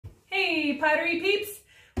Hey, pottery peeps!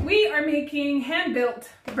 We are making hand-built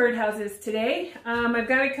birdhouses today. I've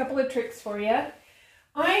got a couple of tricks for you.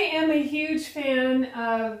 I am a huge fan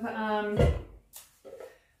of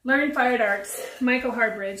Learn Fine Arts, Michael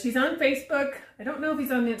Harbridge. He's on Facebook. I don't know if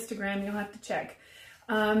he's on Instagram. You'll have to check.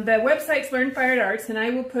 The website's Learn Fine Arts, and I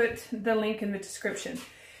will put the link in the description.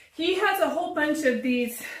 He has a whole bunch of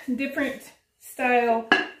these different style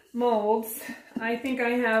molds. I think I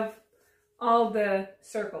have all the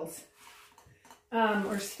circles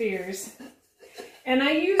or spheres. And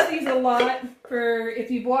I use these a lot for,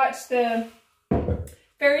 if you've watched the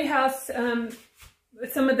fairyhouse,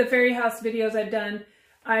 some of the fairyhouse videos I've done,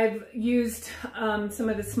 I've used some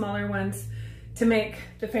of the smaller ones to make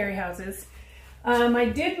the fairy houses. I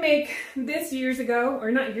did make this years ago,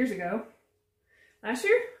 or not years ago, last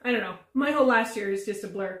year? I don't know. My whole last year is just a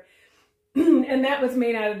blur. And that was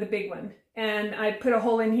made out of the big one. And I put a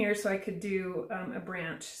hole in here so I could do a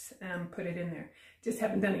branch and put it in there. Just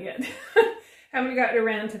haven't done it yet. Haven't gotten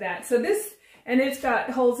around to that. So this, and it's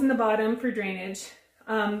got holes in the bottom for drainage.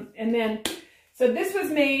 And then, so this was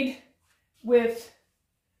made with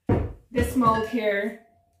this mold here.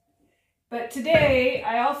 But today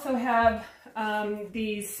I also have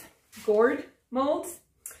these gourd molds.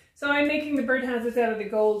 So I'm making the birdhouses out of the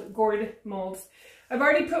gourd molds. I've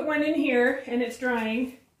already put one in here and it's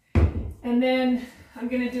drying. And then I'm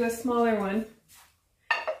going to do a smaller one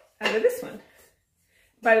out of this one.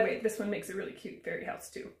 By the way, this one makes a really cute fairy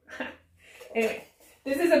house too. Anyway,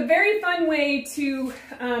 this is a very fun way to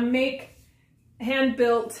make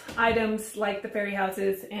hand-built items like the fairy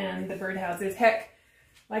houses and the birdhouses. Heck,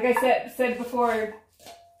 like I said before,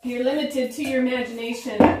 you're limited to your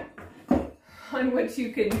imagination on what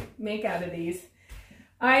you can make out of these.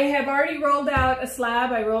 I have already rolled out a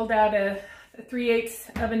slab. I rolled out a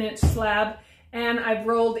 3/8 of an inch slab, and I've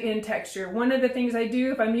rolled in texture. One of the things I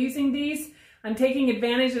do if I'm using these, I'm taking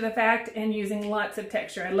advantage of the fact and using lots of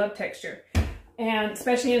texture. I love texture, and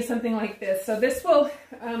especially in something like this. So this will,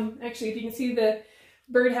 actually, if you can see the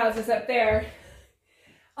birdhouses up there.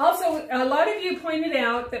 Also, a lot of you pointed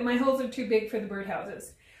out that my holes are too big for the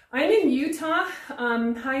birdhouses. I'm in Utah,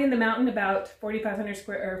 high in the mountain, about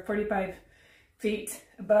 45 feet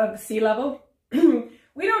above sea level.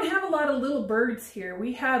 We don't have a lot of little birds here.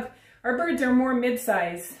 Our birds are more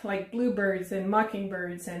mid-size, like bluebirds and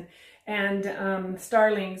mockingbirds and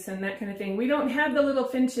starlings and that kind of thing. We don't have the little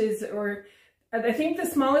finches, or I think the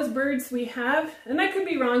smallest birds we have, and I could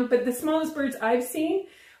be wrong, but the smallest birds I've seen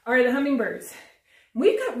are the hummingbirds.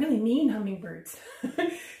 We've got really mean hummingbirds. You'll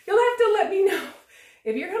have to let me know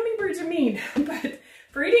if your hummingbirds are mean, but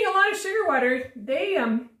for eating a lot of sugar water,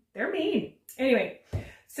 they're mean. Anyway,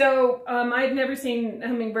 so I've never seen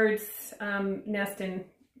hummingbirds nest in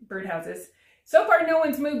birdhouses. So far, no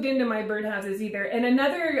one's moved into my birdhouses either. And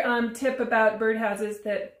another tip about birdhouses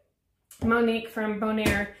that Monique from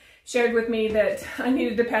Bonaire shared with me that I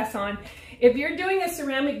needed to pass on. If you're doing a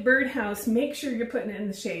ceramic birdhouse, make sure you're putting it in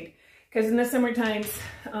the shade, because in the summer times,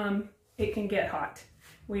 it can get hot.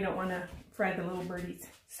 We don't want to fry the little birdies.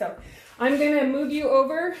 So I'm going to move you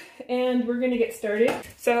over and we're going to get started.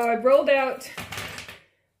 So I've rolled out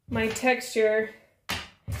my texture,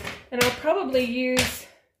 and I'll probably use,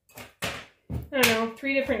 I don't know,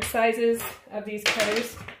 3 different sizes of these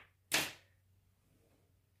cutters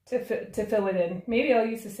to fill it in. Maybe I'll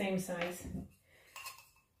use the same size.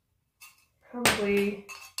 Probably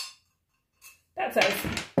that size.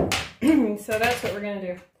 So that's what we're going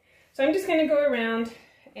to do. So I'm just going to go around,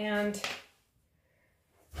 and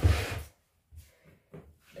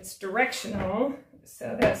it's directional.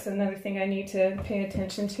 So that's another thing I need to pay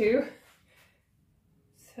attention to.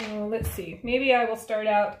 So let's see. Maybe I will start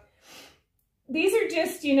out. These are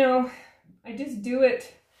just, you know, I just do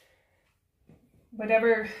it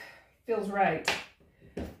whatever feels right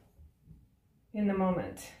in the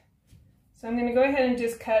moment. So I'm going to go ahead and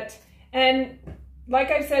just cut. And like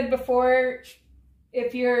I've said before,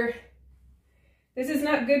 this is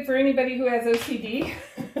not good for anybody who has OCD.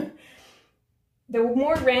 The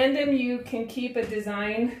more random you can keep a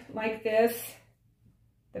design like this,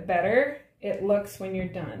 the better it looks when you're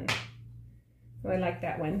done. Oh, I like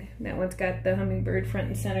that one. That one's got the hummingbird front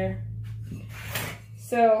and center.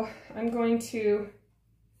 So I'm going to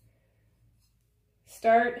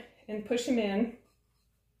start and push them in.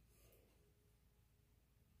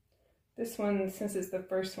 This one, since it's the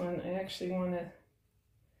first one, I actually want to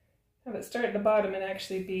have it start at the bottom and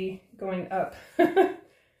actually be going up.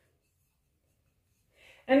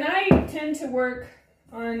 And I tend to work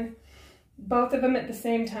on both of them at the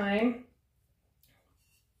same time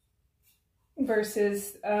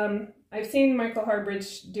versus, I've seen Michael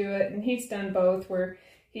Harbridge do it, and he's done both, where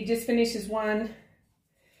He just finishes one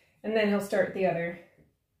and then he'll start the other.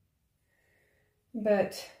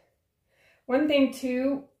 But one thing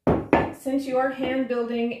too, since you are hand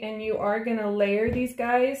building and you are going to layer these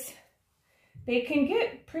guys, they can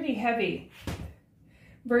get pretty heavy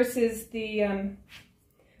versus the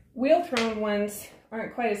wheel thrown ones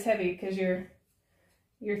aren't quite as heavy because you're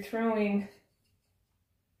throwing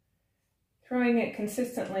it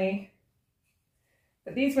consistently.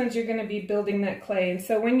 But these ones you're going to be building that clay. And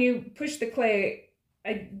so when you push the clay,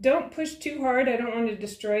 I don't push too hard. I don't want to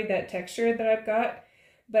destroy that texture that I've got,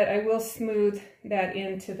 but I will smooth that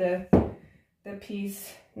into the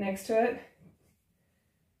piece next to it.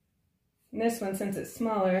 And this one, since it's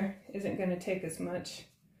smaller, isn't going to take as much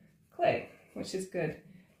clay, which is good.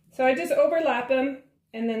 So I just overlap them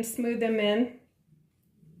and then smooth them in.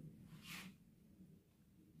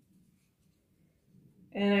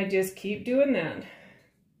 And I just keep doing that.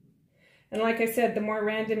 And like I said, the more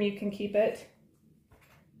random you can keep it,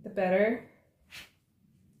 the better.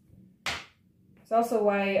 It's also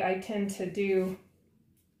why I tend to do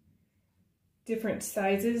different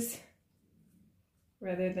sizes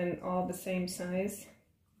rather than all the same size.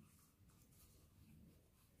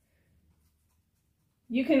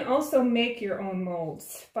 You can also make your own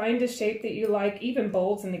molds. Find a shape that you like, even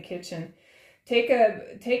bowls in the kitchen.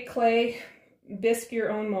 Take clay, bisque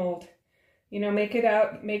your own mold. You know, make it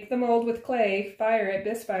out, make the mold with clay, fire it,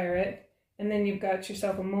 bisque fire it, and then you've got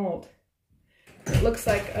yourself a mold. It looks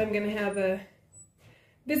like I'm gonna have a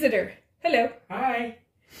visitor. Hello. Hi.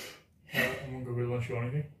 I'm gonna go get lunch. You want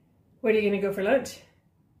anything? What are you gonna go for lunch?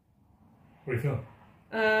 What are you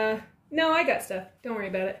feeling? No, I got stuff. Don't worry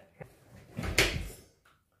about it.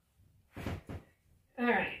 All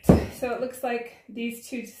right, so it looks like these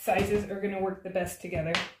two sizes are gonna work the best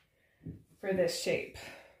together for this shape.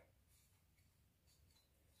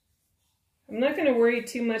 I'm not going to worry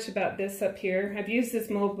too much about this up here. I've used this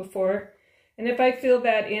mold before, and if I fill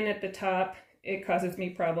that in at the top, it causes me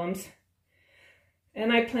problems.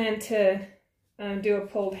 And I plan to do a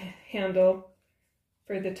pulled handle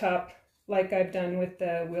for the top, like I've done with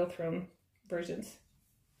the wheel thrown versions.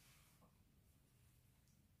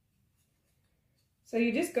 So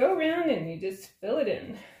you just go around and you just fill it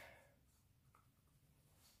in.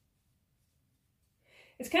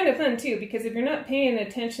 It's kind of fun too, because if you're not paying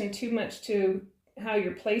attention too much to how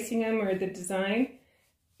you're placing them or the design,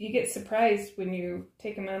 you get surprised when you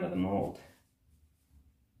take them out of the mold.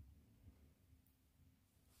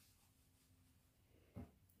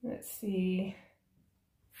 Let's see.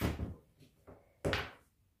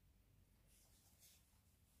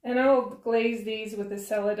 And I'll glaze these with a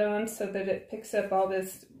Celadon so that it picks up all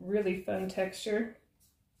this really fun texture.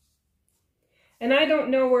 And I don't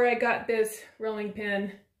know where I got this rolling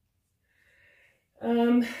pin.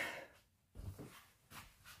 A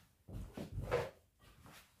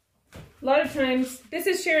lot of times, this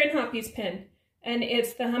is Sharon Hoppe's pin, and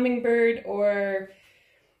it's the hummingbird, or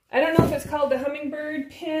I don't know if it's called the hummingbird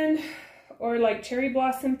pin or like cherry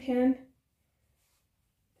blossom pin.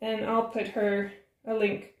 And I'll put her a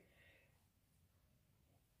link.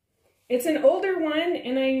 It's an older one,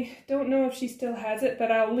 and I don't know if she still has it,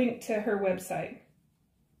 but I'll link to her website.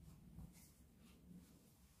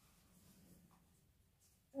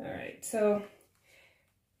 All right, so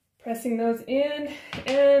pressing those in,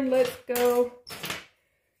 and let's go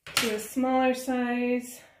to a smaller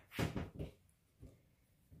size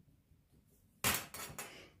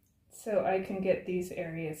so I can get these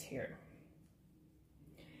areas here.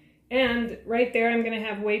 And right there, I'm going to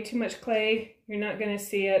have way too much clay. You're not going to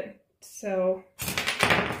see it. So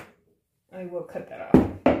I will cut that off.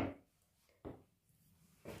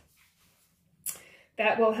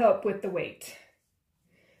 That will help with the weight,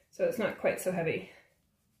 so it's not quite so heavy.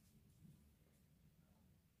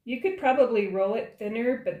 You could probably roll it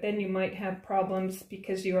thinner, but then you might have problems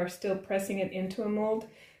because you are still pressing it into a mold.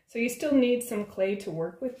 So you still need some clay to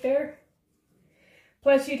work with there.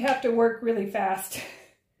 Plus you'd have to work really fast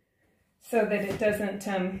so that it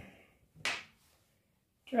doesn't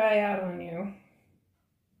dry out on you.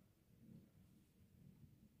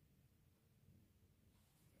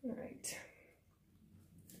 All right.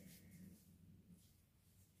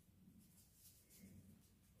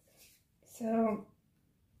 So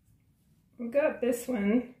we've got this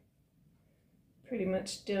one pretty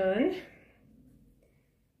much done.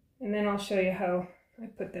 And then I'll show you how I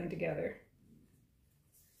put them together.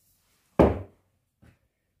 So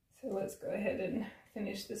let's go ahead and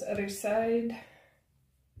finish this other side.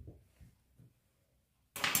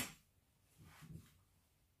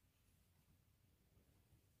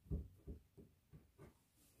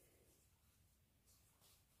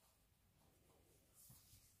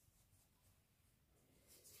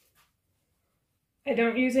 I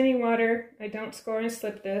don't use any water. I don't score and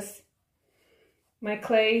slip this. My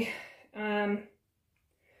clay,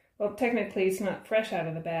 well, technically it's not fresh out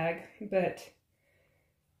of the bag, but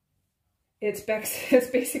it's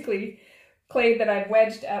basically clay that I've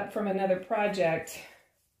wedged up from another project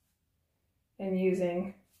and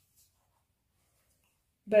using.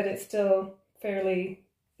 But it's still fairly,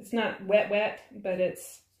 it's not wet, but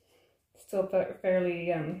it's still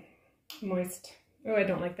fairly moist. Oh, I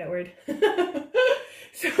don't like that word.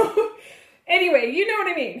 So anyway, you know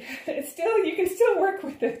what I mean. It's still, you can still work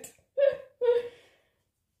with it.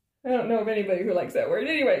 I don't know of anybody who likes that word.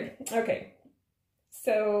 Anyway, okay.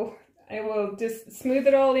 So I will just smooth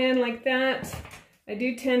it all in like that. I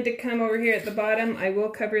do tend to come over here at the bottom. I will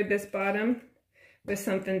cover this bottom with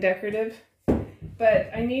something decorative.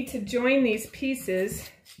 But I need to join these pieces,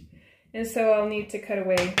 and so I'll need to cut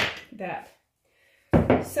away that.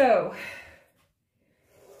 So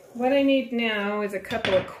what I need now is a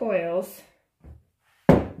couple of coils.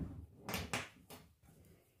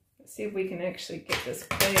 Let's see if we can actually get this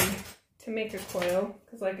clay to make a coil,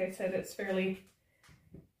 because like I said, it's fairly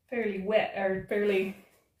wet, or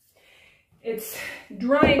it's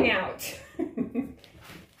drying out.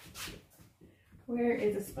 Where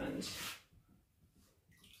is a sponge?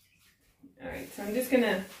 All right, so I'm just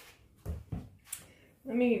gonna,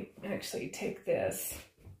 let me actually take this,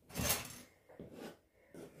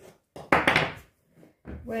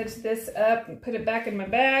 wedge this up and put it back in my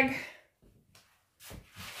bag.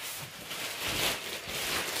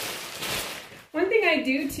 One thing I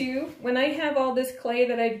do too, when I have all this clay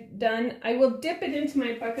that I've done, I will dip it into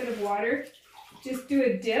my bucket of water. Just do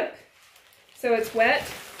a dip so it's wet,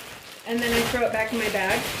 and then I throw it back in my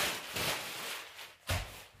bag.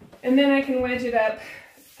 And then I can wedge it up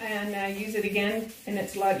and use it again, and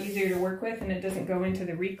it's a lot easier to work with, and it doesn't go into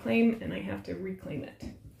the reclaim, and I have to reclaim it.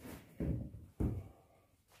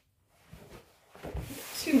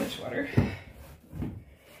 Too much water.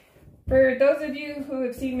 For those of you who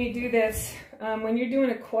have seen me do this, when you're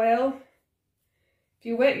doing a coil, if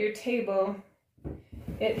you wet your table,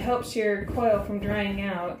 it helps your coil from drying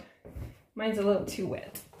out. Mine's a little too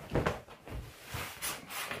wet.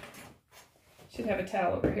 Should have a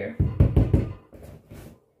towel over here.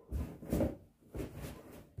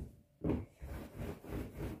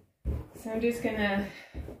 So I'm just gonna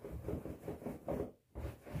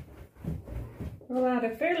roll out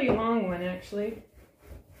a fairly long one, actually.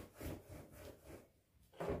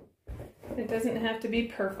 It doesn't have to be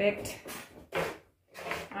perfect.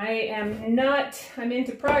 I'm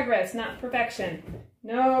into progress, not perfection.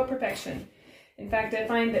 No perfection. In fact, I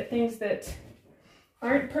find that things that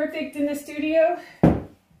aren't perfect in the studio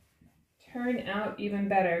turn out even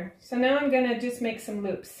better. So now I'm gonna just make some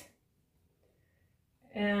loops,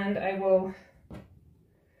 and I will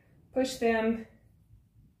push them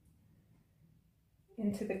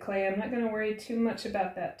into the clay. I'm not gonna worry too much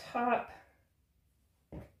about that top,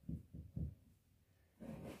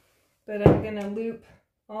 but I'm gonna loop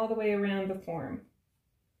all the way around the form.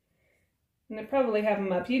 And I probably have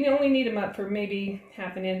them up. You only need them up for maybe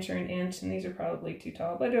half an inch or an inch, and these are probably too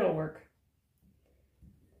tall, but it'll work.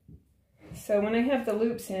 So when I have the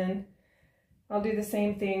loops in, I'll do the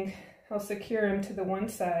same thing. I'll secure them to the one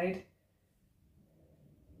side,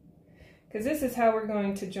 because this is how we're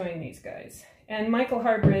going to join these guys. And Michael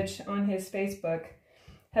Harbridge on his Facebook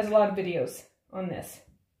has a lot of videos on this.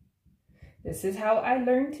 This is how I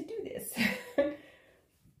learned to do this.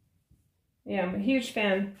 Yeah, I'm a huge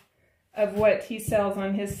fan of what he sells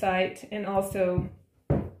on his site, and also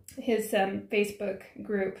his Facebook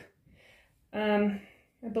group. I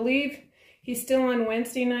believe he's still on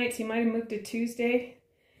Wednesday nights. He might have moved to Tuesday.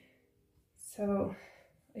 So,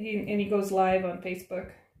 he goes live on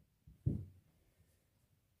Facebook.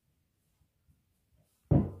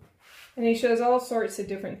 And he shows all sorts of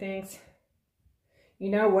different things. You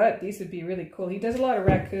know what? These would be really cool. He does a lot of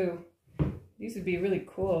raku. These would be really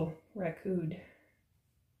cool, raku'd.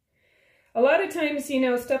 A lot of times, you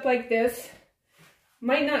know, stuff like this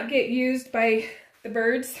might not get used by the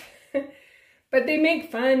birds, but they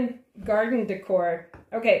make fun garden decor.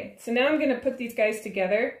 Okay, so now I'm going to put these guys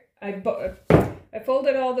together. I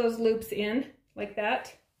folded all those loops in like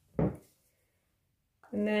that.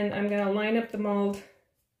 And then I'm going to line up the mold.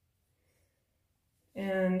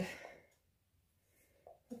 And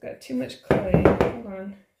I've got too much clay. Hold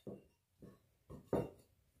on.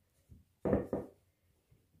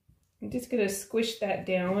 I'm just going to squish that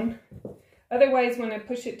down. Otherwise, when I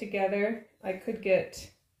push it together, I could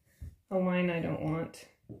get a line I don't want.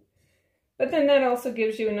 But then that also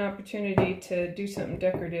gives you an opportunity to do something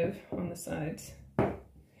decorative on the sides,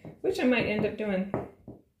 which I might end up doing.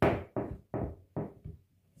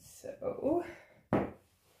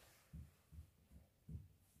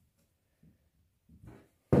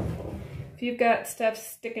 if you've got stuff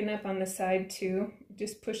sticking up on the side too,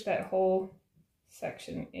 just push that whole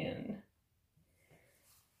section in.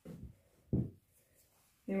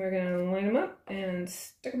 Then we're going to line them up and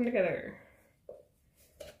stick them together.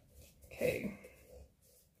 Okay.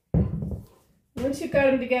 Once you've got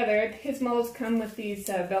them together, his molds come with these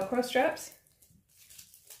Velcro straps.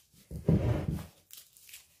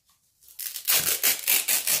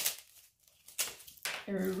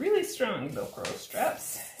 They're really strong Velcro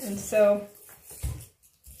straps, and so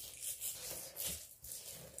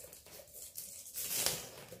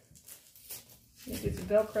you just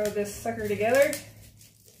Velcro this sucker together,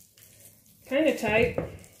 kind of tight,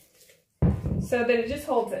 so that it just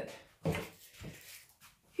holds it.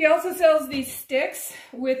 He also sells these sticks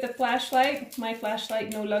with a flashlight. My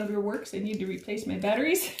flashlight no longer works. I need to replace my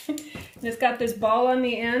batteries. And it's got this ball on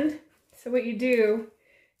the end. So what you do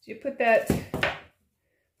is you put that.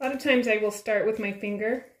 A lot of times I will start with my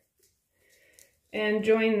finger and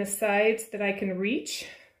join the sides that I can reach.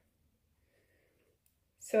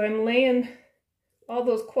 So I'm laying all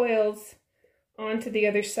those coils onto the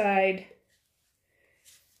other side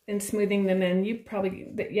and smoothing them in. You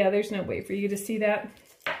probably, yeah, there's no way for you to see that.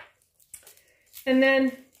 And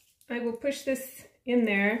then I will push this in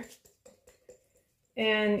there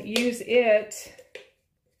and use it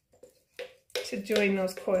to join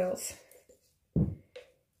those coils.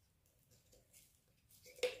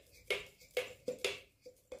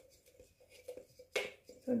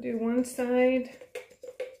 So do one side,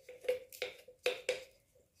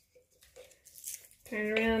 turn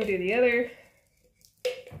it around, do the other.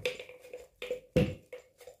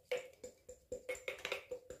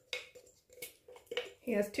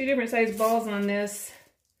 He has two different size balls on this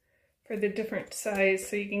for the different size,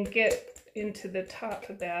 so you can get into the top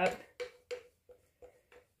of that.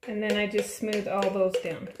 And then I just smooth all those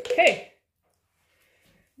down. Okay,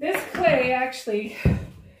 this clay actually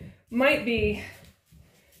might be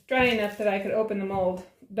dry enough that I could open the mold,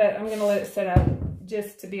 but I'm going to let it set out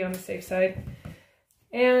just to be on the safe side.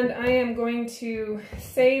 And I am going to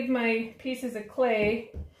save my pieces of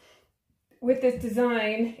clay with this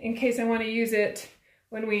design in case I want to use it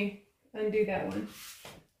when we undo that one.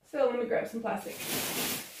 So let me grab some plastic.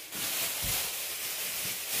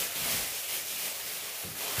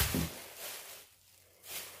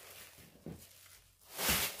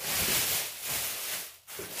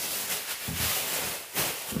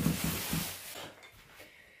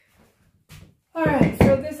 Alright,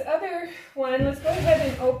 so this other one, let's go ahead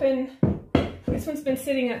and open. This one's been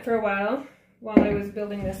sitting up for a while I was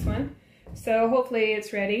building this one. So hopefully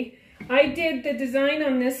it's ready. I did the design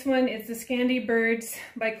on this one. It's the Scandi Birds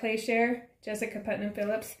by Clayshare, Jessica Putnam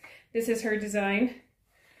Phillips. This is her design.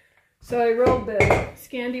 So I rolled the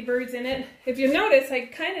Scandi birds in it. If you notice, I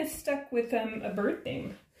kind of stuck with a bird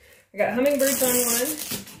theme. I got hummingbirds on one,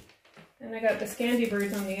 and I got the Scandi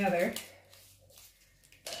birds on the other.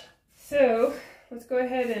 So let's go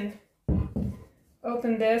ahead and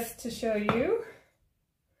open this to show you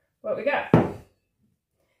what we got.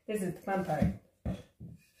 This is the fun part.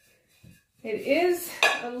 It is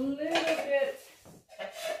a little bit,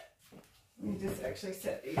 let me just actually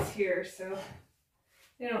set these here so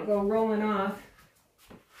they don't go rolling off.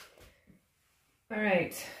 All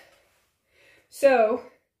right, so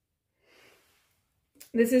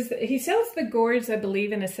this is, he sells the gourds, I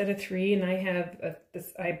believe, in a set of 3, and I have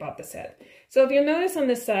I bought the set. So if you'll notice on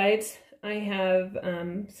the sides, I have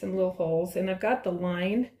some little holes, and I've got the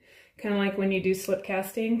line, kind of like when you do slip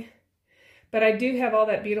casting. But I do have all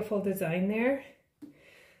that beautiful design there.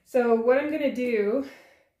 So what I'm going to do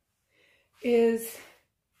is,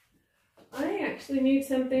 I actually need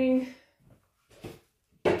something.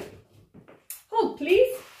 Hold,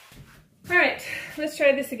 please. All right, let's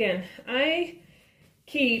try this again. I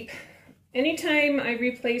keep, anytime I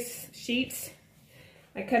replace sheets,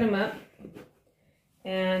 I cut them up.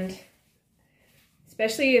 And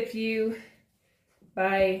especially if you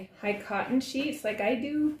buy high cotton sheets like I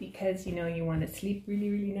do, because you know you want to sleep really,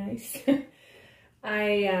 really nice.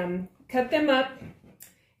 I cut them up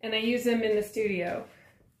and I use them in the studio.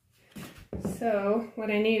 So what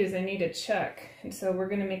I need is I need a chuck. And so we're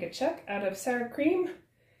going to make a chuck out of sour cream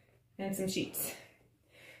and some sheets.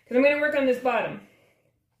 Because I'm going to work on this bottom.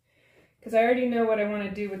 Because I already know what I want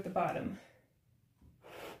to do with the bottom.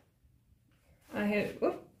 Let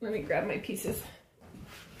me grab my pieces.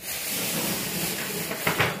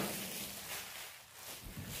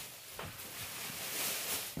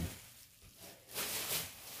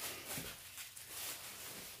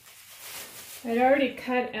 I'd already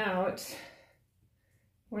cut out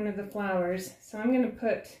one of the flowers, so I'm going to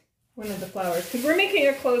put one of the flowers, because we're making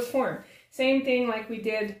a closed form. Same thing like we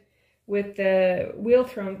did with the wheel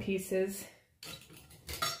thrown pieces,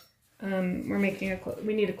 we're making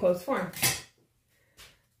we need a closed form.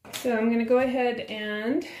 So I'm going to go ahead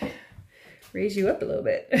and raise you up a little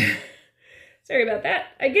bit. Sorry about that.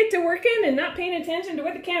 I get to working and not paying attention to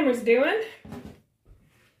what the camera's doing.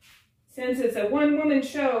 Since it's a one-woman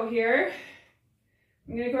show here,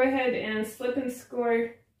 I'm going to go ahead and slip and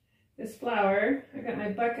score this flower. I got my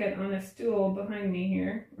bucket on a stool behind me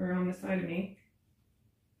here, or on the side of me.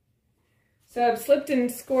 So I've slipped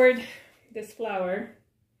and scored this flower.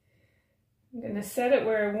 I'm going to set it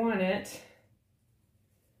where I want it.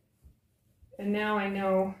 And now I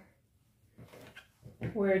know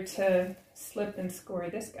where to slip and score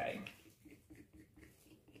this guy.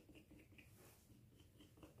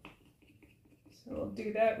 So we'll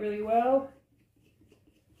do that really well.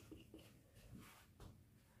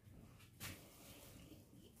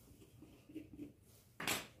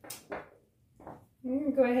 I'm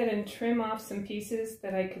going to go ahead and trim off some pieces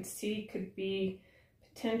that I could see could be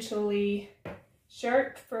potentially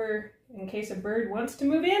sharp for in case a bird wants to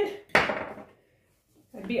move in.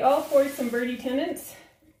 I'd be all for some birdie tenants.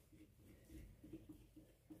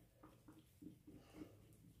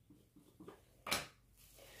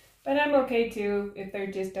 But I'm okay too if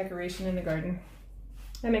they're just decoration in the garden.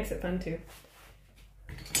 That makes it fun too.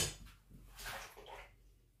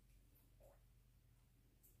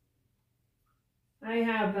 I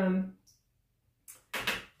have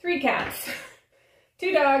 3 cats,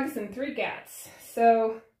 2 dogs and 3 cats.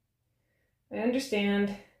 So I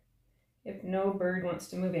understand if no bird wants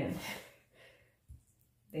to move in.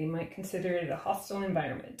 They might consider it a hostile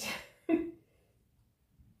environment.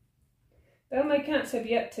 Though my cats have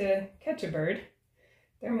yet to catch a bird.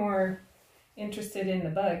 They're more interested in the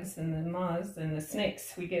bugs and the moths and the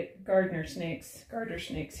snakes. We get garter snakes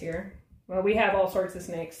here. Well, we have all sorts of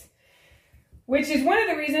snakes. Which is one of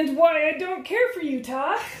the reasons why I don't care for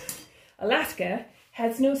Utah. Alaska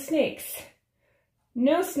has no snakes.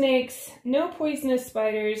 No snakes, no poisonous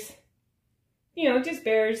spiders. You know, just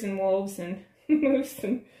bears and wolves and moose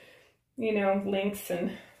and, you know, lynx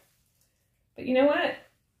and... But you know what?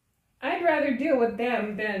 I'd rather deal with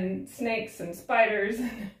them than snakes and spiders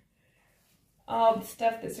and all the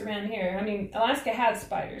stuff that's around here. I mean, Alaska has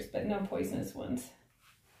spiders, but no poisonous ones.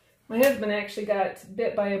 My husband actually got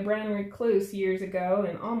bit by a brown recluse years ago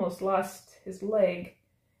and almost lost his leg.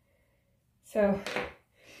 So,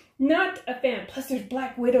 not a fan. Plus there's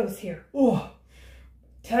black widows here. Oh,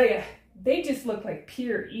 tell ya, they just look like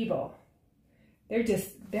pure evil. They're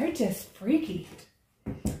just freaky.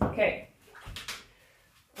 Okay.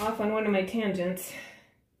 Off on one of my tangents.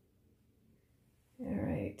 All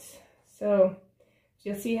right, so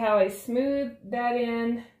you'll see how I smooth that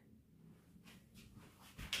in,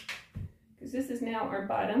 because this is now our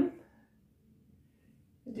bottom.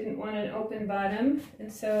 I didn't want an open bottom,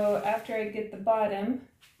 and so after I get the bottom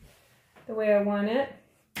the way I want it,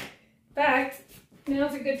 in fact,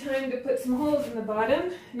 now's a good time to put some holes in the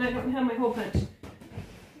bottom, and I don't have my hole punch.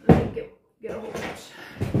 Let me get a hole punch.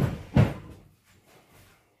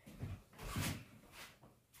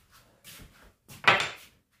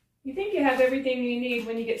 You think you have everything you need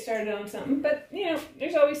when you get started on something, but you know,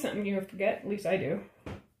 there's always something you forget, at least I do.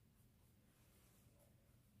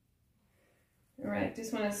 All right,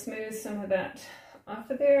 just want to smooth some of that off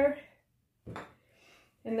of there.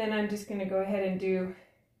 And then I'm just going to go ahead and do,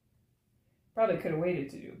 probably could have waited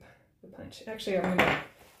to do the punch. Actually, I'm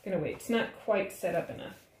going to wait. It's not quite set up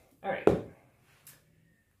enough. All right.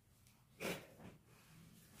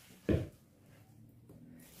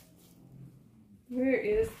 Where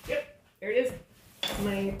is, yep, there it is,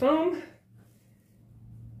 my foam.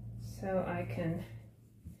 So I can,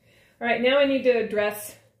 all right, now I need to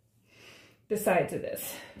address the sides of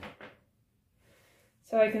this.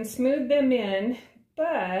 So I can smooth them in,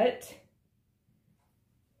 but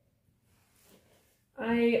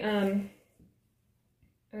I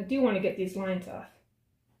do want to get these lines off.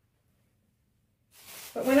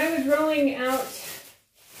 But when I was rolling out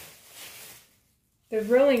the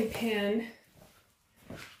rolling pin,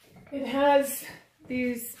 it has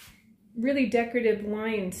these really decorative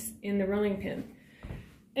lines in the rolling pin.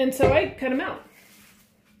 And so I cut them out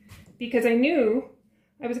because I knew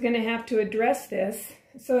I was going to have to address this.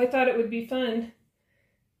 So I thought it would be fun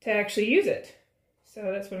to actually use it. So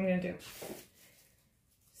that's what I'm going to do.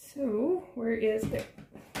 So where is the...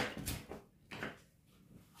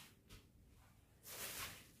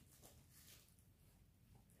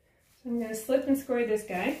 So I'm going to slip and score this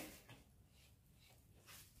guy.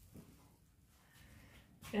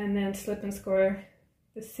 And then slip and score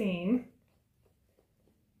the seam.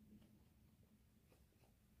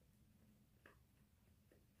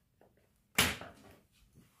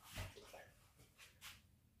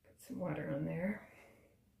 some water on there.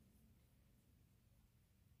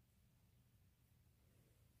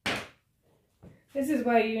 This is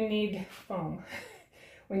why you need foam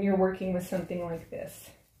when you're working with something like this.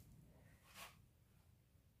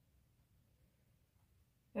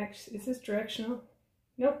 Actually, is this directional?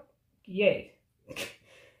 Nope. Yay. It's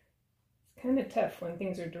kind of tough when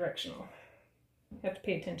things are directional. You have to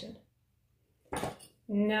pay attention.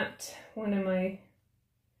 Not one of my...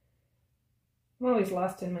 I'm always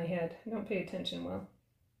lost in my head. I don't pay attention well.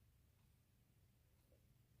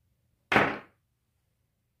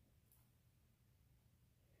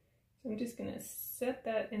 So I'm just going to set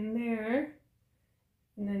that in there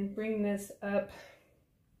and then bring this up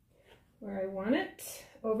where I want it,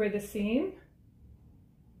 over the seam.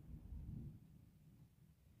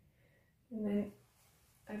 And then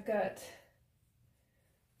I've got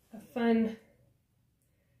a fun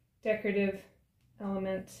decorative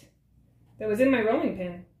element that was in my rolling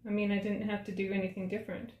pin. I mean, I didn't have to do anything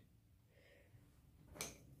different.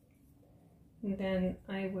 And then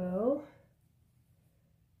I will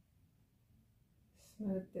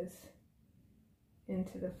smooth this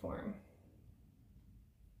into the form.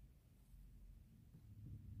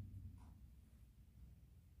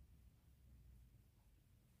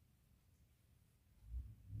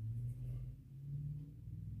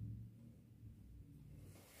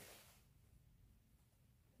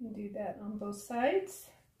 And do that on both sides.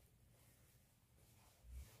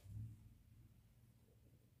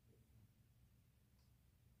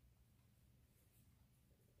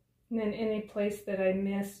 And then any place that I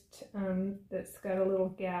missed that's got a little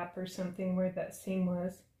gap or something where that seam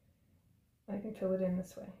was, I can fill it in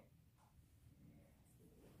this way.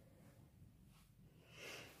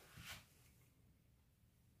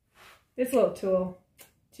 This little tool,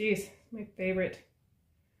 geez, my favorite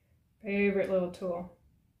little tool.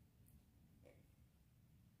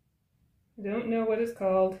 I don't know what it's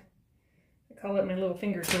called. I call it my little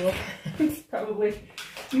finger tool. It's probably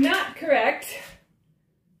not correct.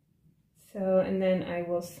 So, and then I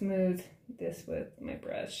will smooth this with my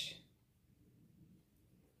brush.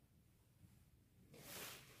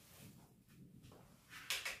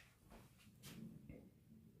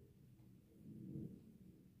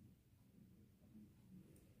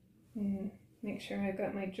 And make sure I've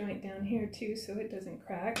got my joint down here too so it doesn't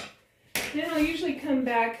crack. Then I'll usually come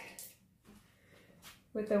back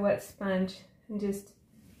with a wet sponge and just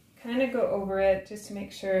kind of go over it just to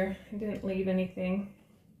make sure I didn't leave anything.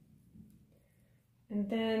 And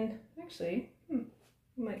then, actually, I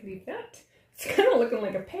might leave that. It's kind of looking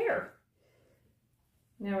like a pear.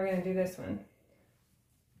 Now we're going to do this one.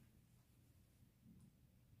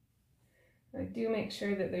 I do make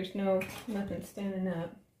sure that there's nothing standing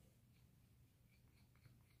up.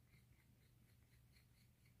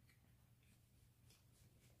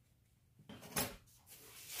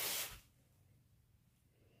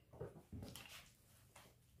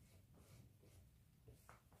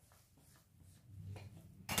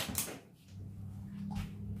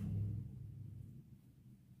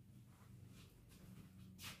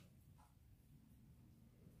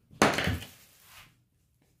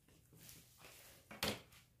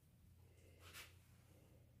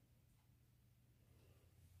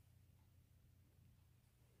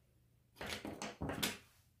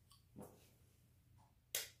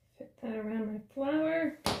 That around my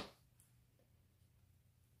flower.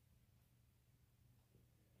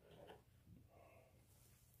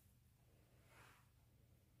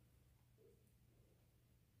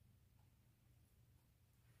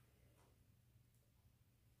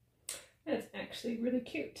 That's actually really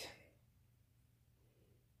cute.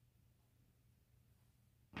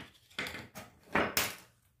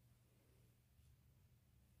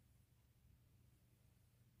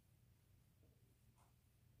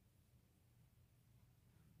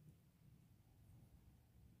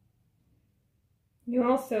 You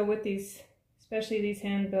also, with these, especially these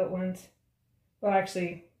hand-built ones, well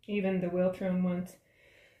actually even the wheel-thrown ones,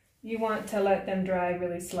 you want to let them dry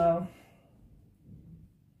really slow.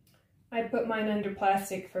 I put mine under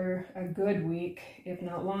plastic for a good week, if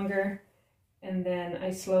not longer, and then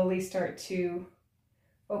I slowly start to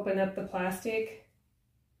open up the plastic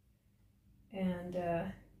and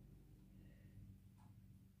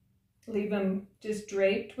leave them just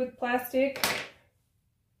draped with plastic.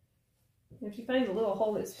 If you find a little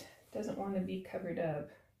hole that doesn't want to be covered up,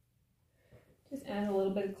 just add a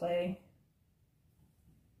little bit of clay.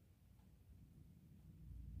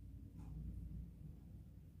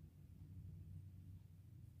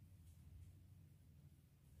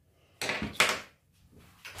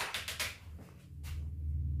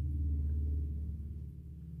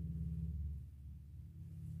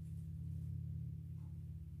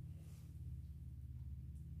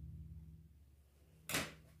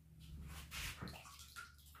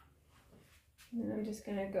 I'm just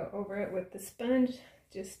going to go over it with the sponge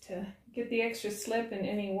just to get the extra slip and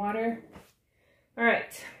any water. All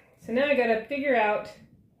right, so now I got to figure out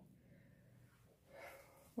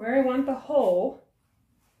where I want the hole.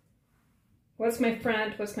 What's my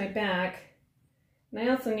front, what's my back? And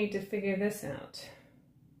I also need to figure this out.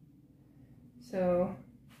 So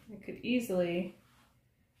I could easily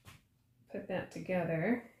put that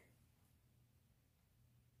together.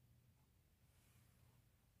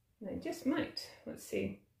 And I just might, let's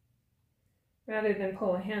see. Rather than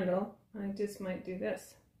pull a handle, I just might do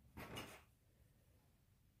this.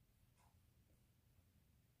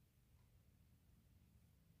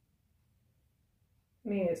 I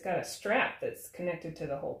mean, it's got a strap that's connected to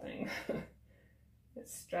the whole thing.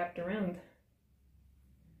 It's strapped around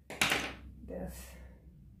this.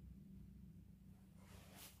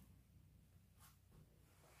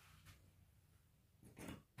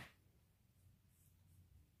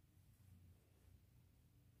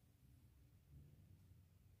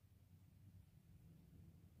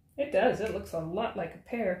 It does, it looks a lot like a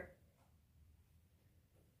pear.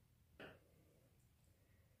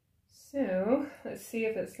 So, let's see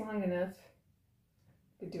if it's long enough.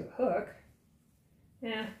 Could do a hook.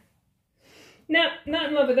 Yeah. No, not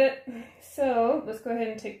in love with it. So, let's go ahead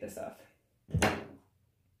and take this off.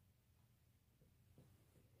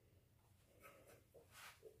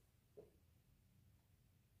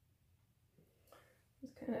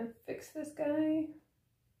 Just kind of fix this guy.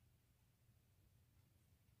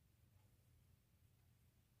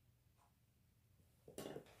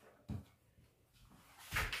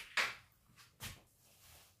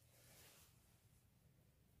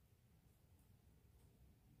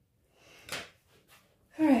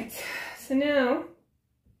 All right, so now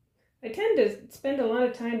I tend to spend a lot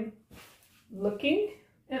of time looking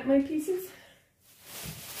at my pieces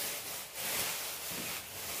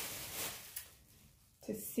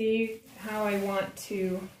to see how I want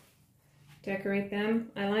to decorate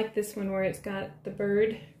them. I like this one where it's got the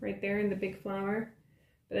bird right there and the big flower,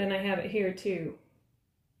 but then I have it here too.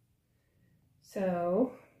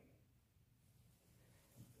 So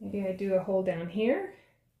maybe I do a hole down here.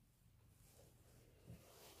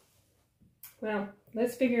 Well,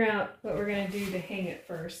 let's figure out what we're going to do to hang it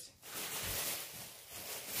first.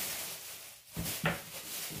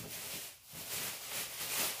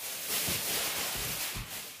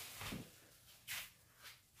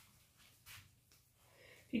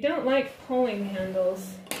 If you don't like pulling handles,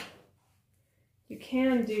 you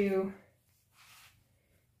can do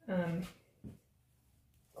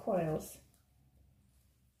coils.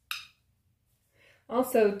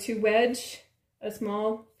 Also, to wedge a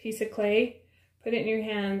small piece of clay, put it in your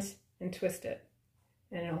hands and twist it,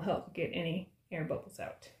 and it'll help get any air bubbles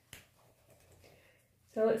out.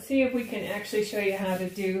 So let's see if we can actually show you how to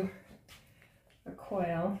do a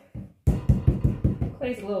coil.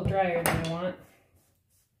 Clay's a little drier than I want.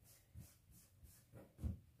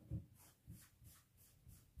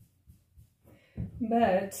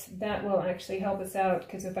 But that will actually help us out,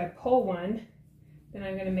 because if I pull one, then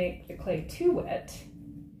I'm going to make the clay too wet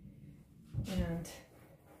and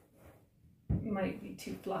might be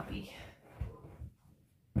too floppy.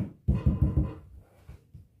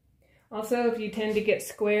 Also, if you tend to get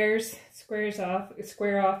square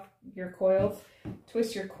off your coils,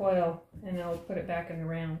 twist your coil and it'll put it back in the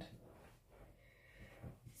round.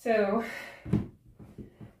 So I'm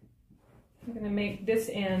going to make this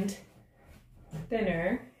end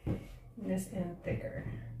thinner and this end thicker.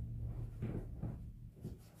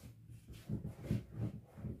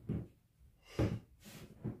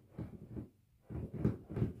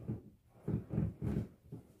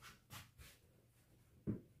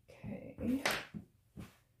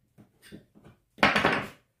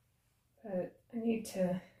 But I need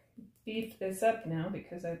to beef this up now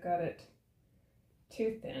because I've got it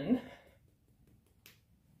too thin.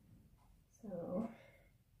 So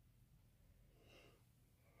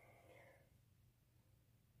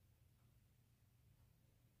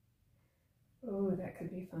oh, that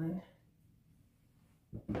could be fun.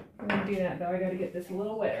 I'm gonna do that though. I gotta get this a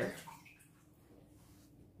little wetter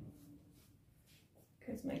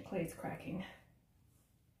because my clay's cracking.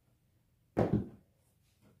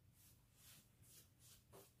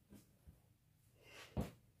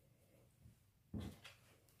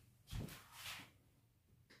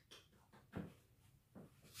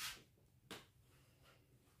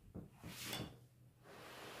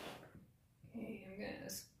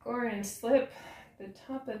 Score and slip the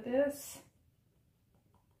top of this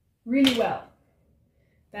really well.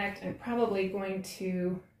 In fact, I'm probably going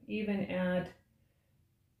to even add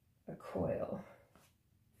a coil,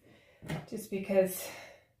 just because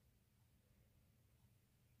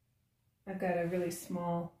I've got a really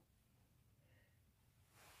small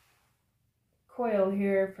coil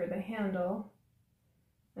here for the handle,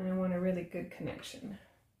 and I want a really good connection.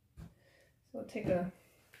 So we'll take a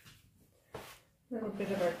little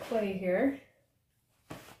bit of our clay here.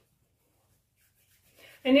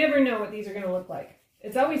 I never know what these are going to look like.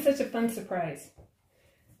 It's always such a fun surprise,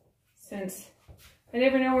 since I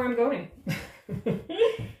never know where I'm going.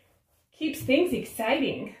 Keeps things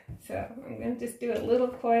exciting. So I'm going to just do a little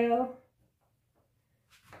coil,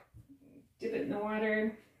 dip it in the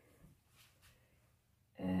water,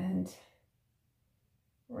 and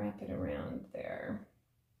wrap it around there.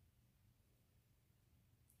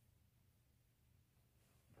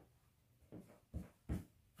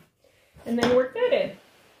 And then work that in.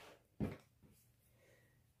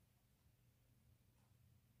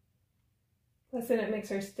 Plus then it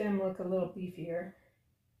makes our stem look a little beefier.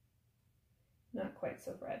 Not quite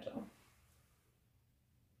so fragile.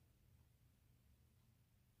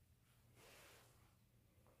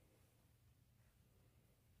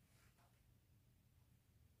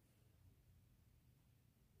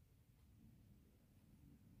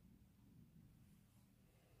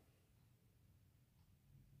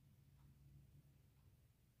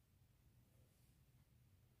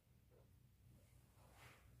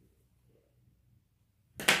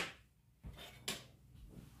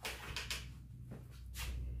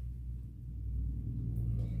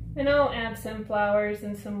 And I'll add some flowers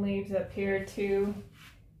and some leaves up here too,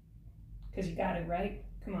 because you got it, right?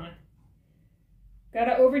 Come on.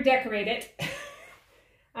 Gotta over decorate it.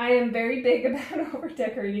 I am very big about over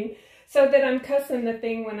decorating so that I'm cussing the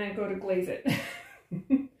thing when I go to glaze it.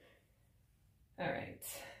 All right.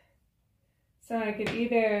 So I could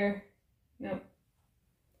either, nope.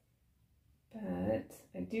 But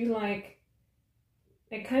I do like,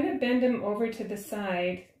 I kind of bend them over to the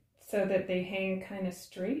side so that they hang kind of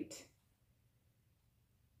straight.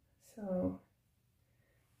 So,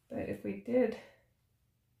 but if we did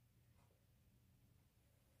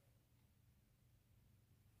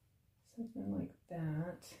something like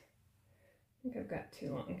that, I think I've got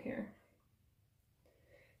too long here.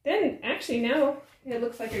 Then actually now it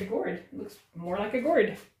looks like a gourd. It looks more like a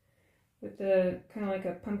gourd with the kind of like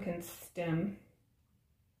a pumpkin stem.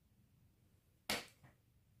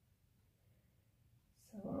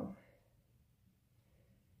 So I'll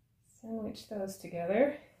sandwich those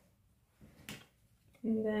together.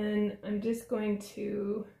 And then I'm just going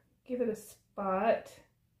to give it a spot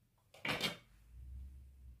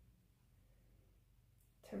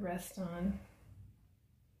to rest on.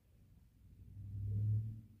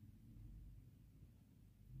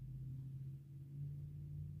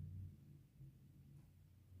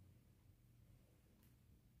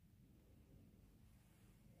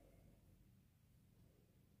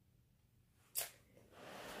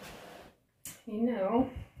 You know,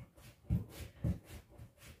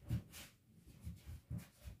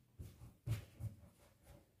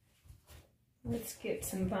 let's get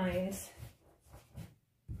some vines.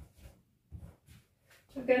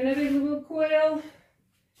 So I've got another little coil,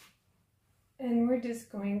 and we're just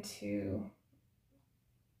going to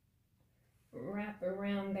wrap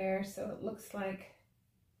around there so it looks like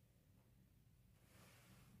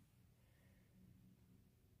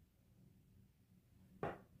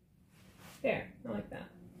there. I like that.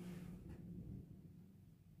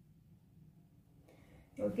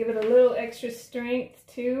 We'll give it a little extra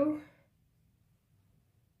strength too.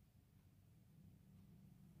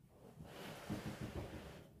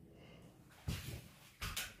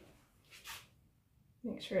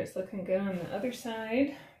 Make sure it's looking good on the other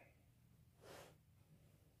side.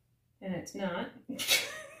 And it's not.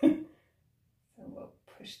 So we'll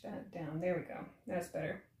push that down. There we go. That's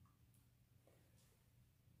better.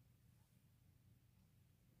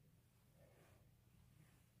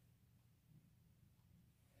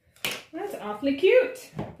 That's awfully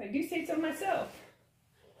cute, if I do say so myself.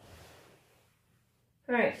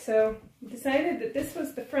 All right, so we decided that this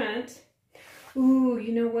was the front. Ooh,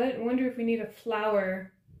 you know what? I wonder if we need a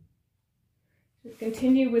flower. We'll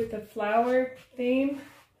continue with the flower theme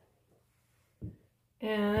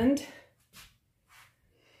and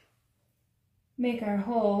make our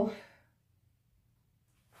hole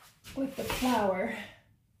with the flower.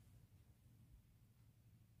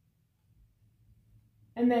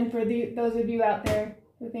 And then for those of you out there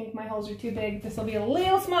who think my holes are too big, this will be a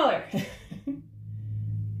little smaller.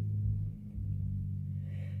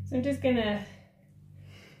 So I'm just gonna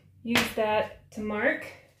use that to mark.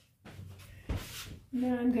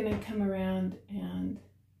 Now I'm gonna come around and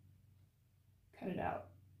cut it out.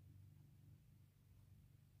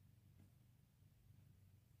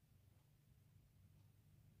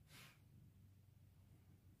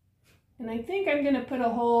 And I think I'm going to put a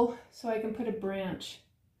hole so I can put a branch.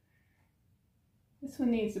 This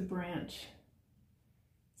one needs a branch.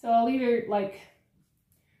 So I'll either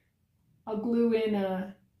I'll glue in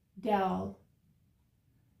a dowel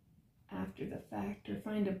after the fact or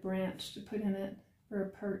find a branch to put in it for a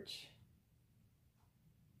perch.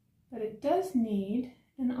 But it does need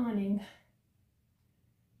an awning.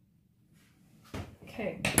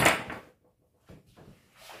 Okay.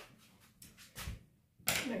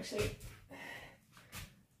 Actually,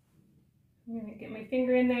 I'm going to get my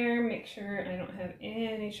finger in there, make sure I don't have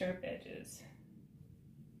any sharp edges.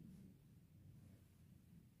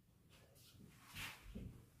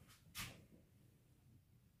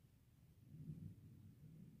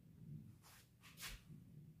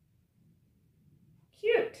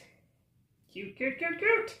 Cute. Cute, cute, cute,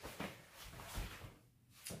 cute.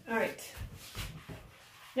 All right.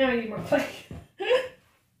 Now I need more clay.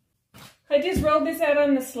 I just rolled this out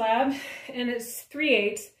on the slab and it's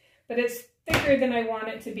 3/8, but it's thicker than I want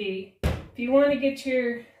it to be. If you want to get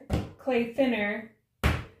your clay thinner,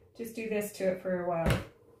 just do this to it for a while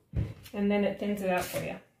and then it thins it out for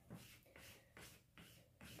you.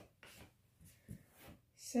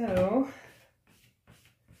 So,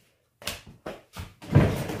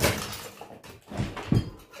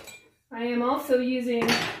 I am also using,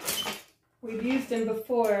 we've used them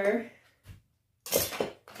before,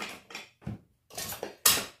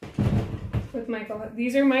 with Michael.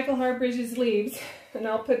 These are Michael Harbridge's leaves, and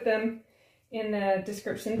I'll put them in the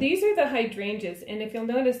description. These are the hydrangeas, and if you'll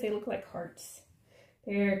notice, they look like hearts.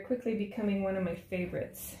 They're quickly becoming one of my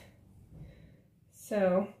favorites.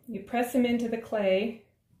 So you press them into the clay,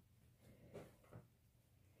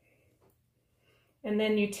 and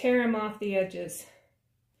then you tear them off the edges.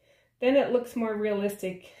 Then it looks more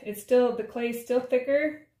realistic. It's still, the clay is still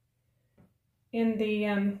thicker in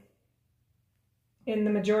the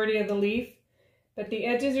majority of the leaf, but the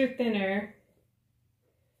edges are thinner,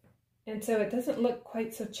 and so it doesn't look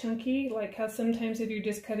quite so chunky like how sometimes if you're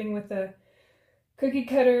just cutting with a cookie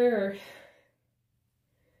cutter, or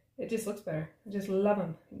it just looks better. I just love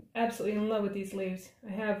them. I'm absolutely in love with these leaves.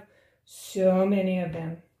 I have so many of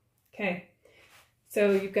them. Okay, so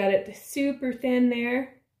you've got it super thin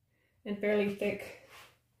there and fairly thick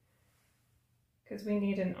because we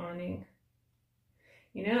need an awning.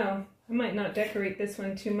 You know, I might not decorate this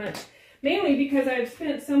one too much, mainly because I've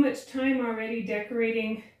spent so much time already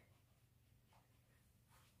decorating.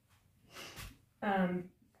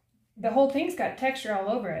 The whole thing's got texture all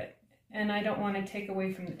over it, and I don't want to take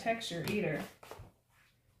away from the texture either.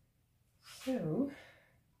 So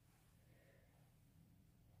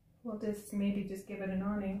we'll just maybe just give it an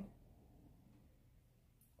awning.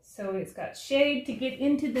 So it's got shade to get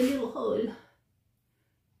into the little hole. Let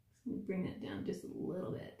me bring that down just a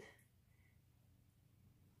little bit.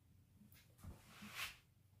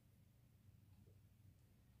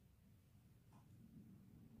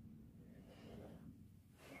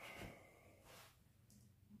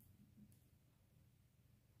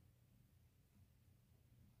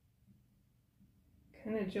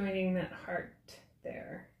 Kind of joining that heart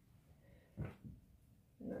there.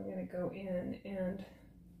 And I'm going to go in and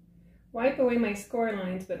wipe away my score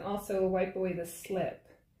lines, but also wipe away the slip,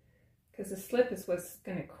 because the slip is what's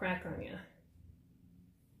going to crack on you.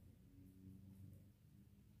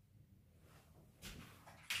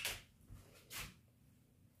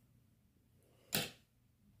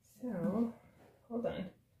 So, hold on.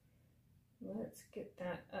 Let's get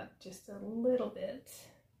that up just a little bit.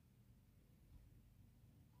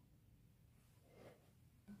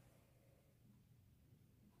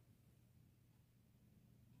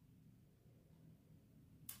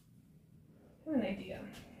 I have an idea.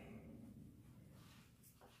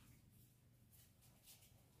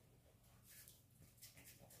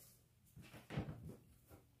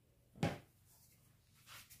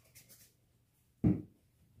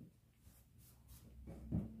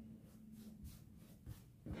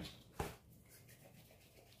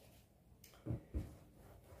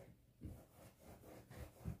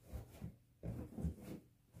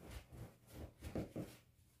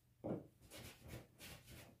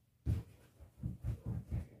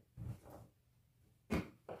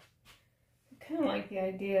 Kind of like the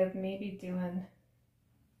idea of maybe doing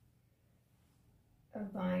a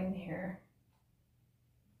vine here,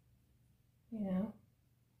 you know.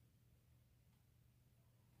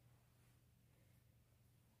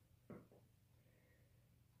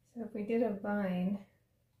 So if we did a vine,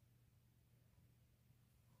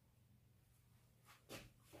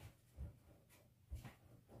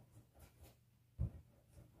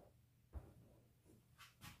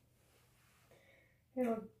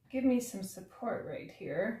 it'll give me some support right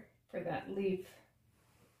here. for that leaf.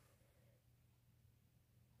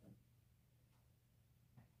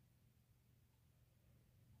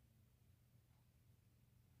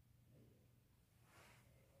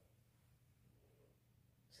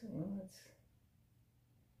 So let's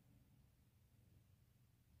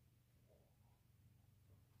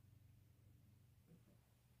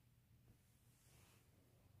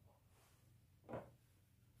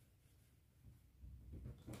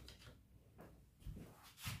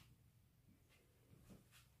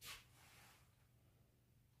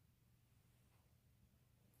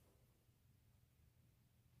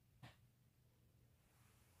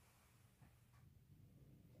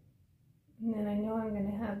and then I know I'm going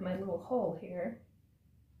to have my little hole here.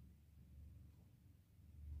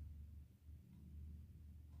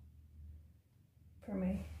 For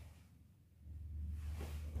my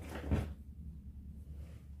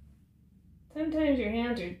sometimes your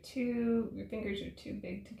fingers are too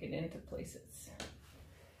big to get into places.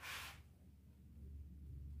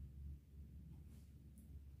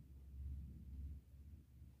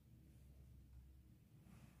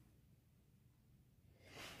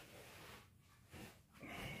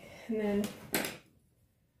 And then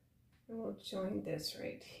we'll join this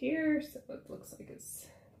right here so it looks like its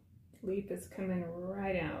leaf is coming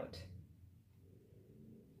right out.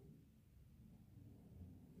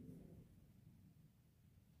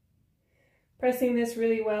 Pressing this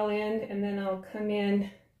really well in, and then I'll come in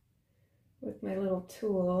with my little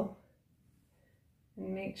tool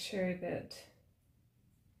and make sure that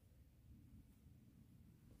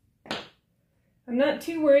I'm not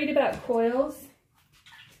too worried about coils.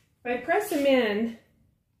 If I press them in,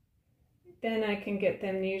 then I can get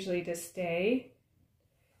them usually to stay,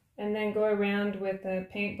 and then go around with a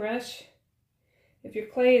paintbrush. If your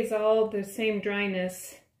clay is all the same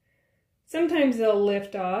dryness, sometimes they'll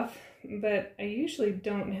lift off, but I usually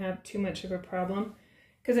don't have too much of a problem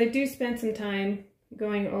because I do spend some time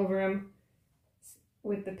going over them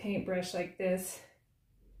with the paintbrush like this.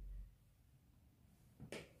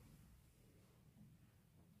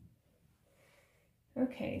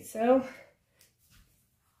 Okay, so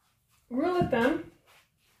rule of thumb,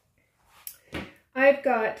 I've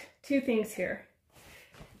got two things here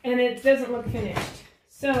and it doesn't look finished.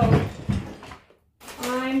 So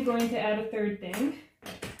I'm going to add a third thing.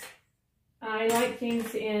 I like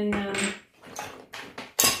things in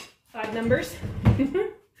odd numbers.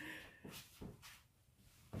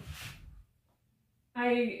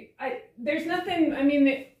 There's nothing, I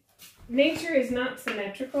mean, nature is not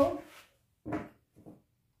symmetrical.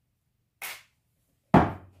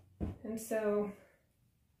 And so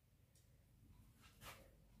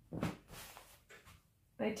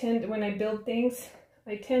I tend, when I build things,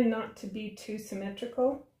 I tend not to be too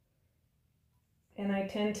symmetrical, and I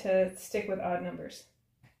tend to stick with odd numbers.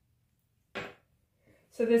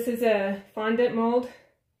 So this is a fondant mold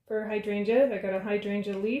for hydrangea. I got a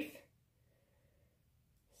hydrangea leaf.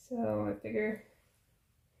 So I figure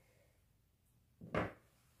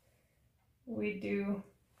we do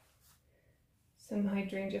some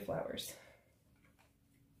hydrangea flowers.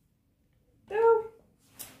 Though,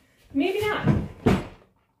 maybe not.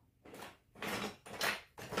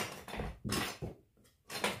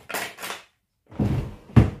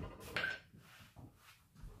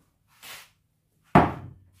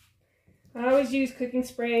 I always use cooking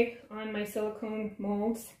spray on my silicone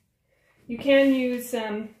molds. You can use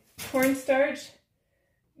cornstarch,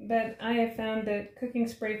 but I have found that cooking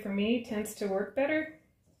spray for me tends to work better.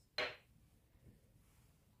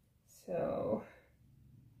 So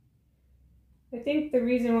I think the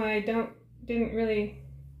reason why I didn't really,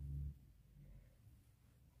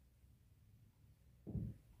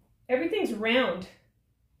 everything's round,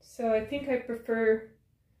 so I think I prefer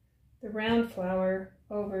the round flower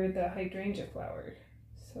over the hydrangea flower.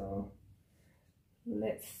 So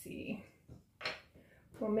let's see.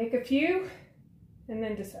 We'll make a few and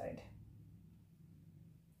then decide.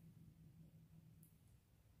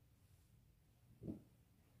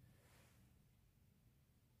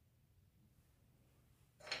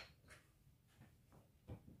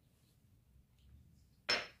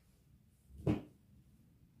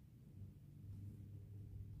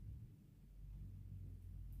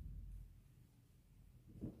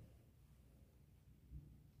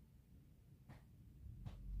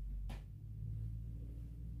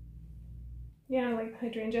 Yeah, I like the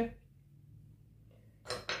hydrangea.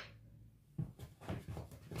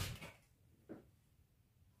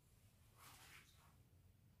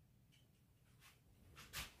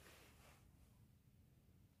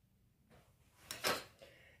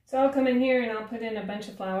 So I'll come in here and I'll put in a bunch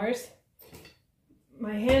of flowers.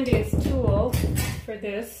 My handiest tool for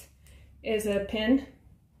this is a pin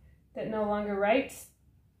that no longer writes,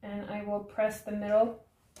 and I will press the middle,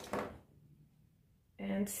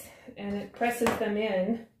 and it presses them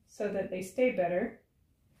in so that they stay better.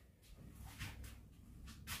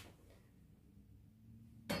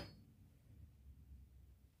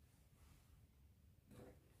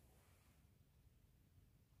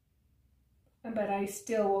 But I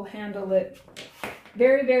still will handle it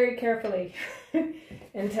very, very carefully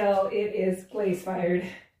until it is glaze fired.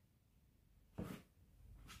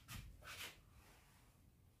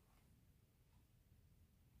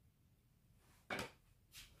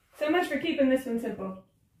 So much for keeping this one simple.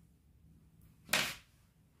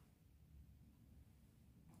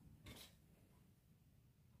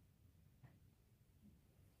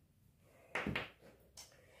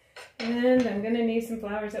 And I'm going to need some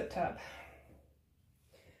flowers up top.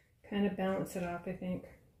 Kind of balance it off, I think.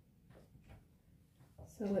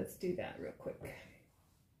 So let's do that real quick.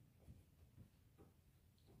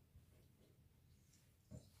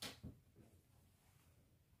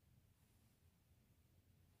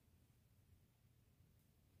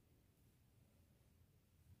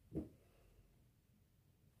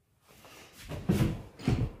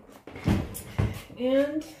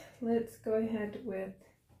 And let's go ahead with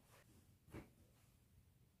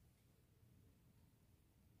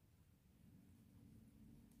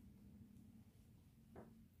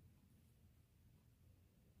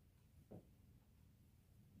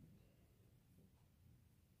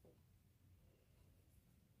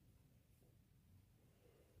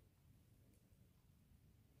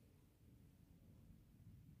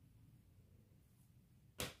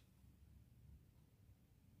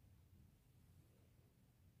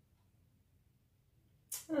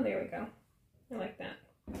oh, there we go. I like that.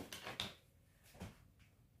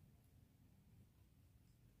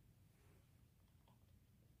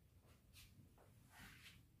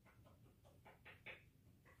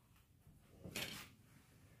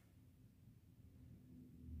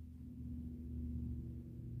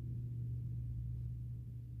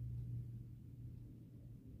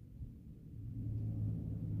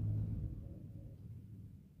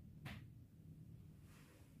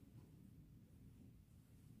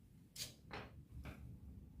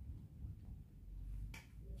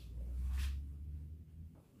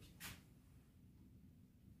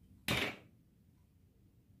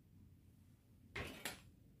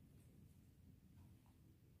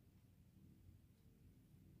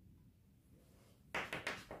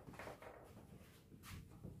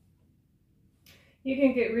 You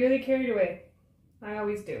can get really carried away. I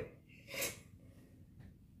always do.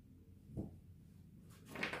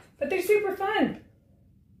 But they're super fun.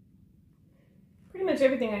 Pretty much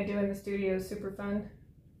everything I do in the studio is super fun.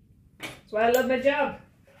 That's why I love my job.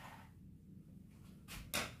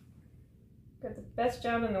 Got the best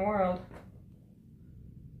job in the world.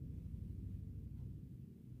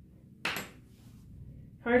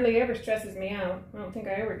 Hardly ever stresses me out. I don't think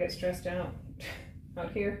I ever get stressed out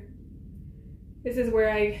here. This is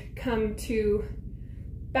where I come to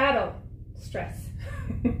battle stress.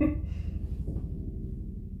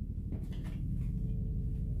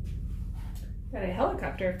 Got a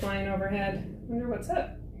helicopter flying overhead. Wonder what's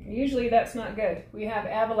up. Usually that's not good. We have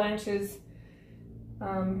avalanches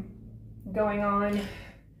going on.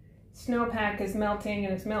 Snowpack is melting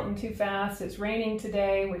and it's melting too fast. It's raining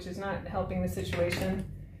today, which is not helping the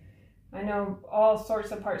situation. I know all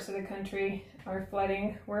sorts of parts of the country are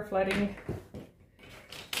flooding. We're flooding.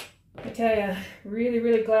 I tell you, really,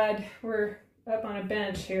 really glad we're up on a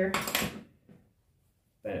bench here,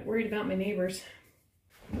 but worried about my neighbors.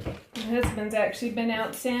 My husband's actually been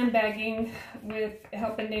out sandbagging with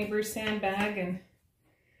helping neighbors sandbag, and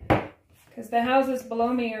because the houses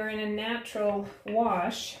below me are in a natural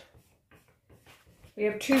wash. We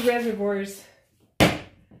have 2 reservoirs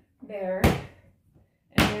there,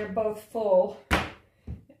 and they're both full,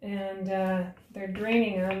 and they're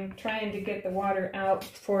draining. I'm trying to get the water out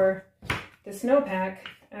before the snowpack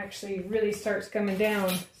actually really starts coming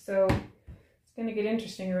down, so it's going to get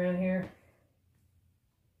interesting around here.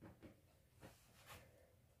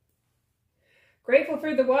 Grateful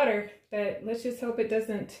for the water, but let's just hope it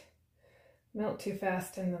doesn't melt too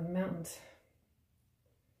fast in the mountains.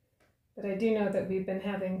 But I do know that we've been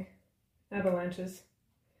having avalanches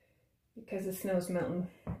because the snow's melting.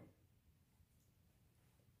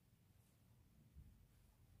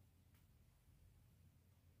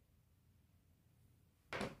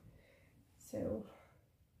 So,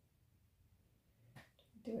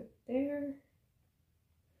 do it there.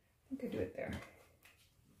 I think I do it there.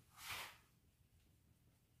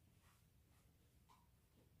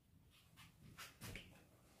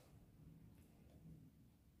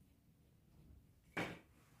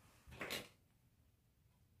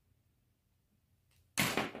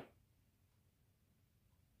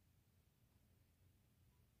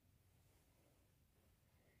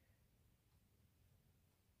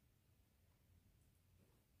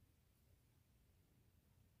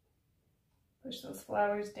 Push those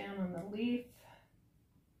flowers down on the leaf.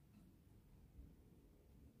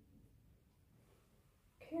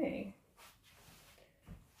 Okay.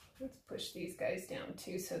 Let's push these guys down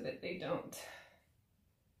too so that they don't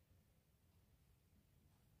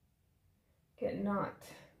get knocked.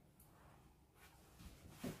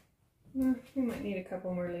 We might need a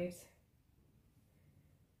couple more leaves.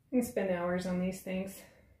 I can spend hours on these things.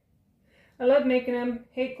 I love making them,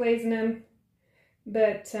 hate glazing them,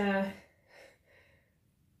 but a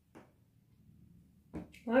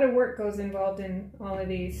lot of work goes involved in all of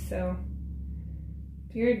these, so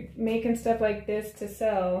if you're making stuff like this to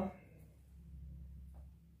sell,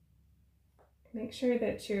 make sure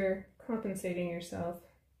that you're compensating yourself.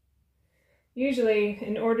 Usually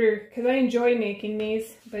in order, because I enjoy making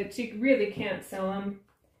these, but you really can't sell them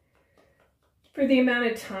for the amount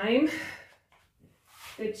of time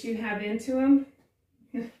that you have into them.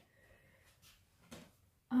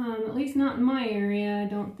 At least not in my area, I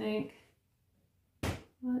don't think.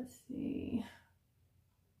 Let's see.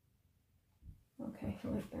 Okay,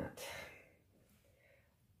 like that.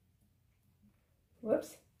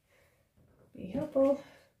 Whoops. Be helpful.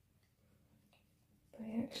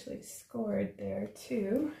 I actually scored there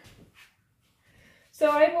too.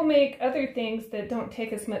 So I will make other things that don't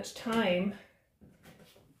take as much time,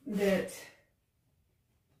 that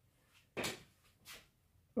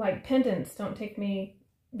like pendants don't take me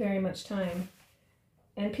very much time.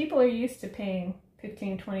 And people are used to paying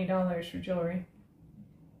 $15, $20 for jewelry.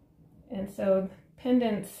 And so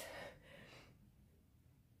pendants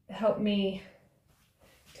help me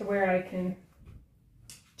to where I can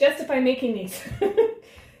justify making these.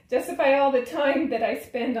 Justify all the time that I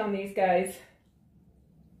spend on these guys.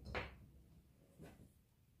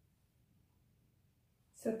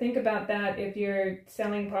 So think about that if you're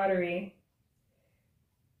selling pottery.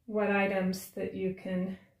 What items that you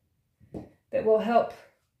can, that will help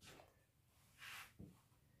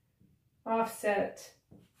offset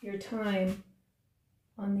your time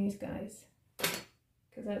on these guys.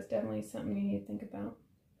 Because that's definitely something you need to think about.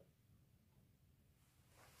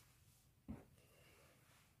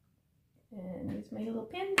 And use my little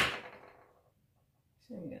pin.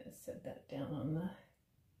 So I'm going to set that down on the...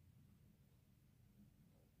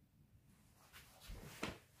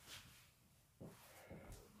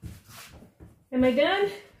 Am I done?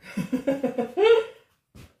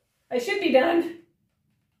 I should be done.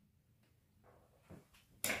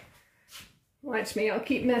 Watch me, I'll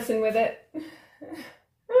keep messing with it.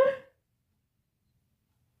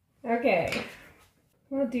 Okay,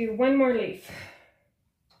 we'll do one more leaf.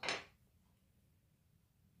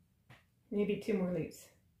 Maybe two more leaves.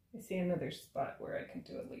 I see another spot where I can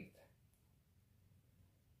do a leaf.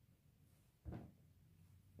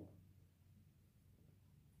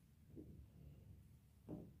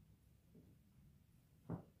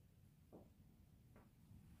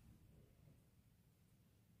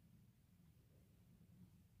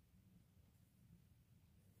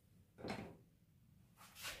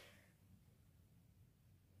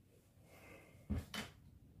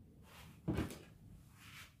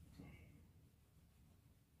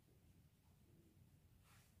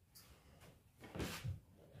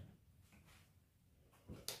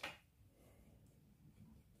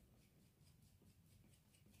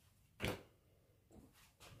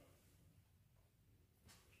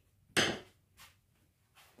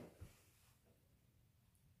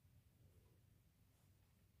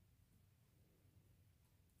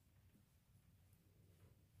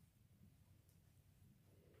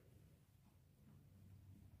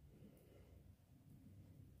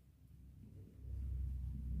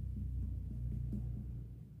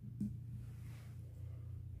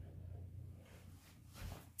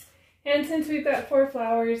 And since we've got 4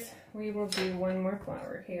 flowers, we will do one more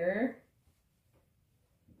flower here.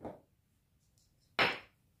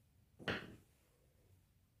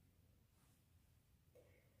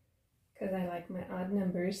 Because I like my odd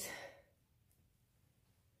numbers.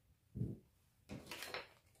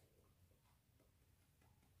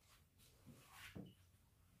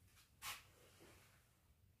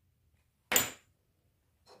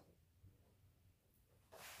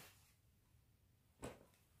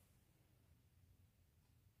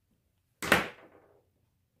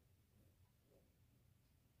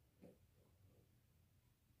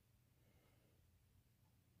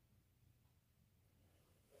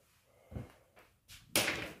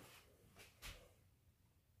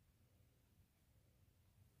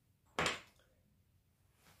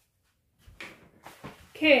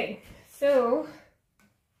 Okay, so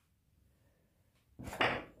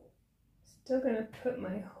still gonna put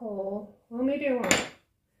my hole, well maybe I won't.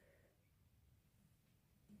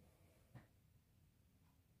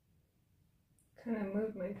 kind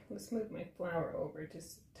of let's move my flower over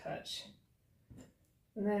just a touch.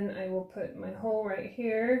 And then I will put my hole right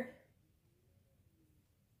here.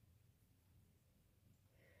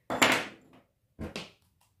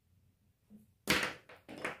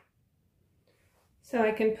 So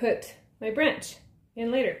I can put my branch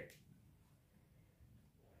in later.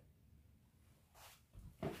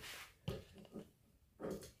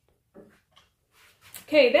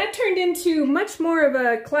 Okay, that turned into much more of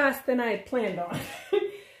a class than I had planned on.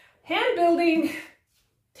 Hand building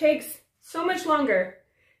takes so much longer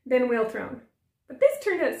than wheel thrown. But this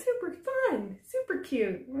turned out super fun, super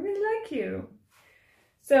cute. I really like you.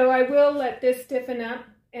 So I will let this stiffen up,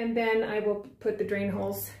 and then I will put the drain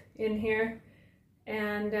holes in here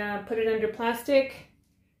and put it under plastic.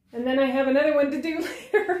 And then I have another one to do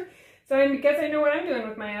later. So I guess I know what I'm doing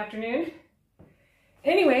with my afternoon.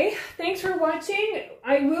 Anyway, thanks for watching.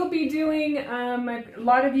 I will be doing, a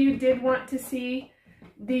lot of you did want to see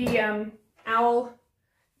the owl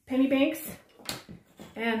penny banks.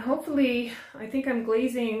 And hopefully, I think I'm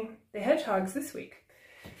glazing the hedgehogs this week.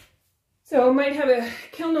 So I might have a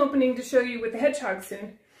kiln opening to show you with the hedgehogs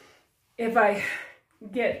soon, if I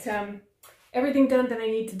get everything done that I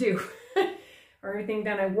need to do, or everything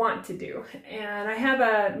done I want to do. And I have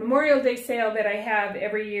a Memorial Day sale that I have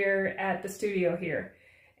every year at the studio here.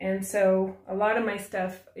 And so a lot of my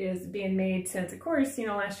stuff is being made since, of course, you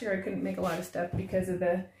know, last year I couldn't make a lot of stuff because of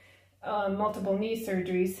the multiple knee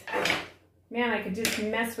surgeries. Man, I could just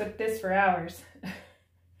mess with this for hours.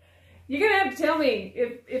 You're gonna have to tell me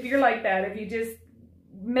if you're like that, if you just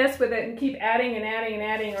mess with it and keep adding and adding and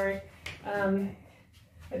adding, or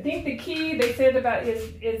I think the key they said about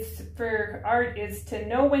is for art is to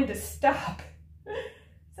know when to stop.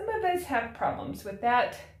 Some of us have problems with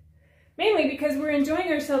that, mainly because we're enjoying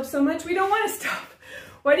ourselves so much we don't want to stop.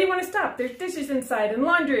 Why do you want to stop? There's dishes inside and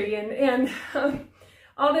laundry and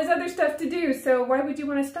all this other stuff to do, so why would you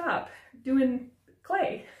want to stop doing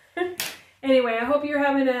clay? Anyway, I hope you're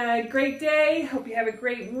having a great day, hope you have a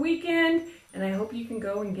great weekend, and I hope you can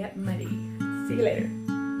go and get muddy. See you later.